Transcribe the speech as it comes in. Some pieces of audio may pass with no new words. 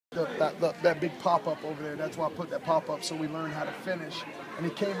That big pop-up over there. That's why I put that pop-up so we learn how to finish. And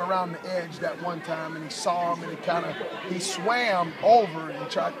he came around the edge that one time and he saw him and he swam over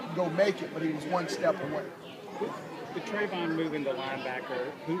and tried to go make it, but he was one step away. With Trayvon moving to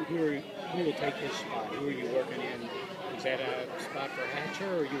linebacker, who will take his spot? Who are you working in? Is that a spot for Hatcher,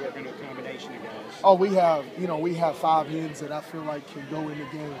 or are you working a combination of guys? Oh, we have 5 ends that I feel like can go in the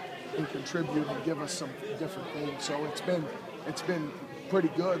game and contribute and give us some different things. So it's been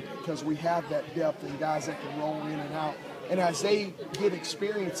pretty good because we have that depth and guys that can roll in and out. And as they get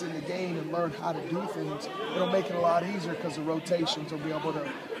experience in the game and learn how to do things, it'll make it a lot easier because the rotations will be able to,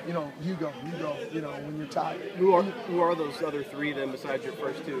 you go, when you're tired. Who are those other 3 then besides your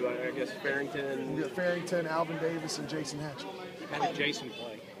first 2? I guess Farrington. We got Farrington, Alvin Davis, and Jason Hatcher. How did Jason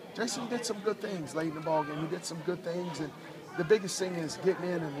play? Jason did some good things late in the ball game. He did some good things, and the biggest thing is getting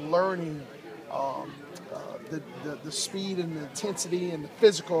in and learning the speed and the intensity and the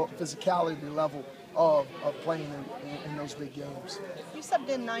physicality level of playing in those big games. You subbed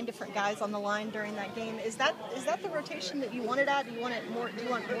in 9 different guys on the line during that game. Is that the rotation that you wanted at? Do you want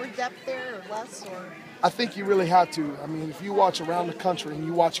more depth there or less? Or I think you really have to. I mean, if you watch around the country and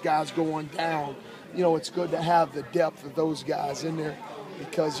you watch guys going down, it's good to have the depth of those guys in there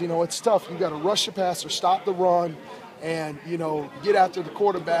because it's tough. You got to rush the passer, stop the run, and get after the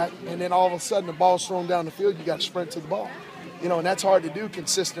quarterback, and then all of a sudden the ball's thrown down the field. You got to sprint to the ball, and that's hard to do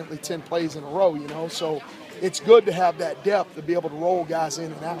consistently 10 plays in a row. So it's good to have that depth to be able to roll guys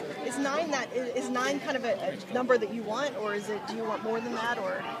in and out. Is 9 kind of a number that you want, or do you want more than that,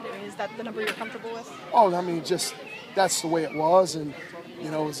 or is that the number you're comfortable with? Oh, I mean, just that's the way it was, and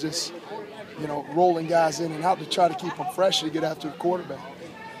it's just rolling guys in and out to try to keep them fresh to get after the quarterback.